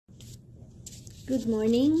Good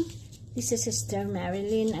morning. This is Sister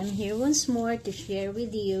Marilyn. I'm here once more to share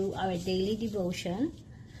with you our daily devotion.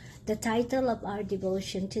 The title of our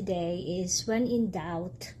devotion today is When in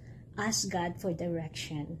Doubt, Ask God for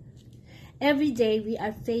Direction. Every day we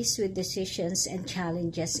are faced with decisions and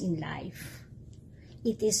challenges in life.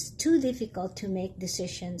 It is too difficult to make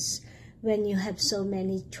decisions when you have so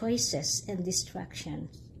many choices and distractions.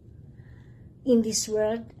 In this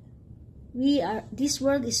world, this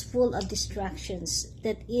world is full of distractions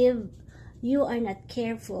that if you are not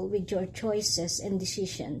careful with your choices and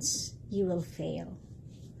decisions, you will fail.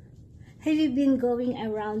 Have you been going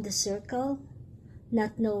around the circle,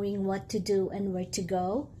 not knowing what to do and where to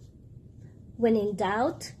go? When in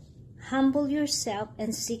doubt, humble yourself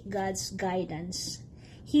and seek God's guidance.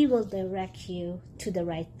 He will direct you to the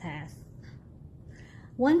right path.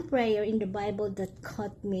 One prayer in the Bible that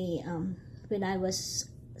caught me when I was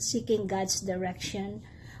seeking God's direction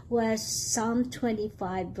was Psalm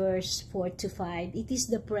 25 verse 4-5. It is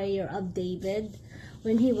the prayer of David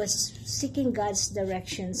when he was seeking God's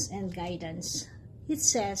directions and guidance. It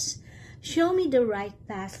says, "Show me the right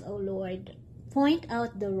path, O Lord. Point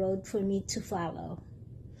out the road for me to follow.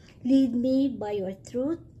 Lead me by your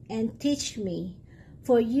truth and teach me,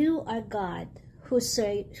 for you are God who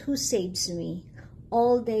saves me.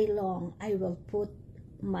 All day long I will put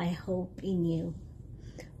my hope in you."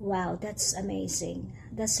 Wow, that's amazing.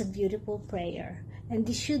 That's a beautiful prayer. And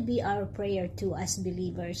this should be our prayer too as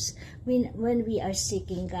believers when we are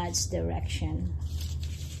seeking God's direction.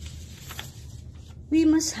 We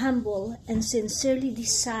must humble and sincerely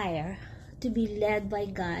desire to be led by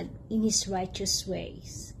God in His righteous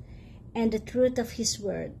ways and the truth of His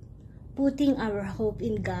word, putting our hope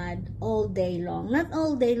in God all day long. Not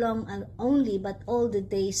all day long only, but all the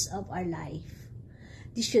days of our life.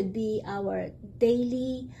 This should be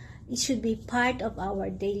it should be part of our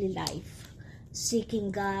daily life,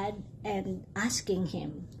 seeking God and asking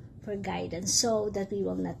Him for guidance so that we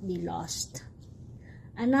will not be lost.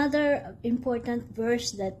 Another important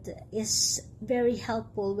verse that is very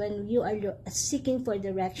helpful when you are seeking for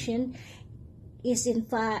direction is in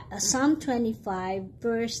Psalm 25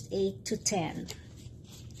 verse 8-10.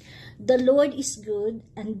 "The Lord is good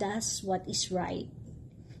and does what is right.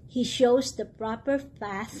 He shows the proper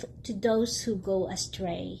path to those who go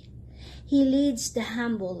astray. He leads the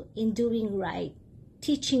humble in doing right,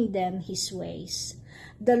 teaching them His ways.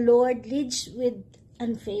 The Lord leads with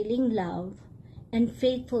unfailing love and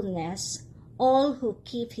faithfulness all who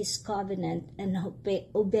keep His covenant and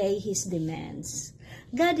obey His demands."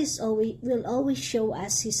 God will always show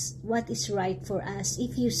us what is right for us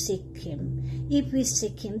if you seek Him. If we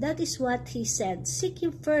seek Him, that is what He said. Seek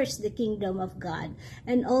you first the kingdom of God,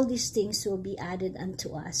 and all these things will be added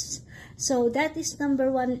unto us. So that is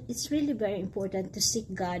number one. It's really very important to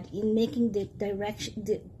seek God in making the direction,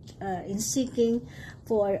 in seeking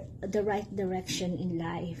for the right direction in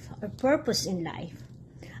life or purpose in life.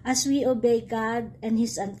 As we obey God and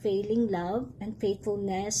His unfailing love and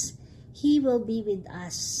faithfulness, He will be with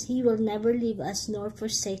us. He will never leave us nor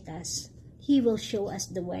forsake us. He will show us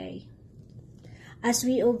the way. As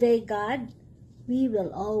we obey God, we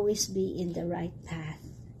will always be in the right path.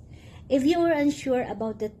 If you are unsure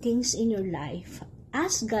about the things in your life,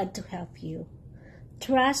 ask God to help you.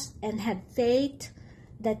 Trust and have faith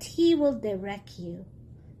that He will direct you.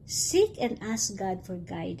 Seek and ask God for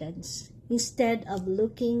guidance instead of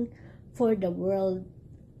looking for the world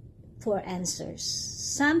for answers.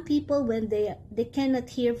 Some people, when they cannot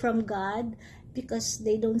hear from God because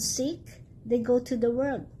they don't seek, they go to the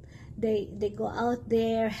world. They go out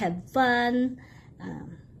there, have fun,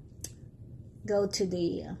 go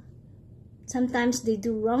to sometimes they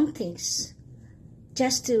do wrong things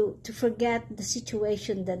just to forget the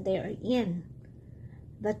situation that they are in.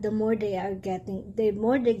 But the more they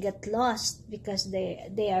get lost because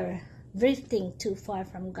they are drifting too far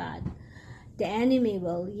from God. The enemy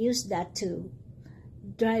will use that to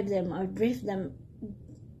drive them or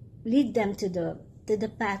lead them to the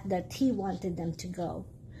path that he wanted them to go.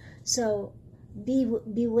 So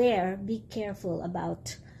beware, be careful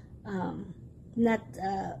about not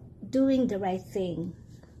doing the right thing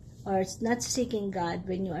or not seeking God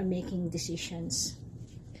when you are making decisions.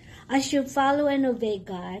 As you follow and obey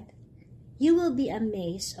God, you will be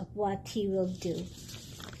amazed of what He will do.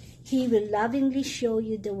 He will lovingly show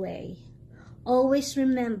you the way. Always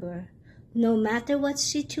remember, no matter what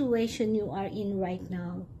situation you are in right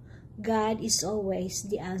now, God is always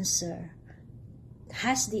the answer,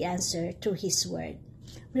 has the answer to His word.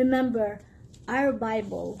 Remember, our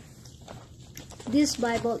Bible, this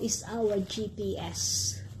Bible is our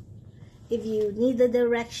GPS. If you need a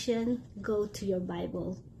direction, go to your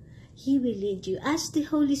Bible. He will lead you. Ask the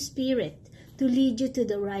Holy Spirit to lead you to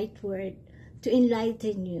the right word, to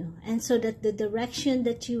enlighten you, and so that the direction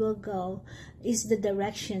that you will go is the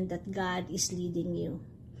direction that God is leading you.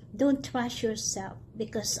 Don't trust yourself,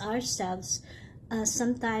 because ourselves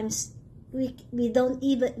sometimes we don't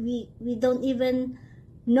even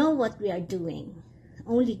know what we are doing.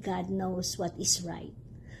 Only God knows what is right.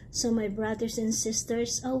 So my brothers and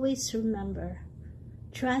sisters, always remember,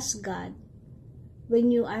 trust God.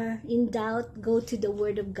 When you are in doubt, go to the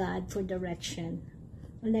Word of God for direction.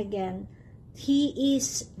 And again, He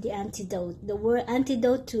is the antidote. The word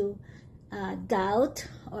antidote to doubt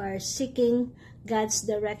or seeking God's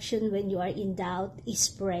direction when you are in doubt is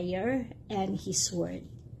prayer and His Word.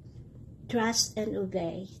 Trust and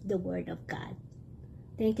obey the Word of God.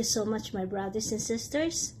 Thank you so much, my brothers and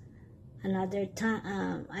sisters. Another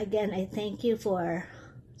time, again, I thank you for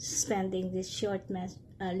spending this short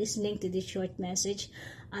listening to this short message.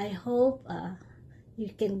 I hope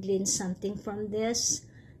you can glean something from this.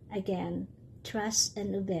 Again, trust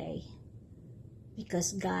and obey,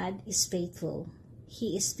 because God is faithful.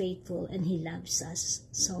 He is faithful and He loves us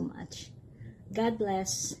so much. God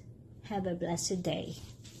bless. Have a blessed day.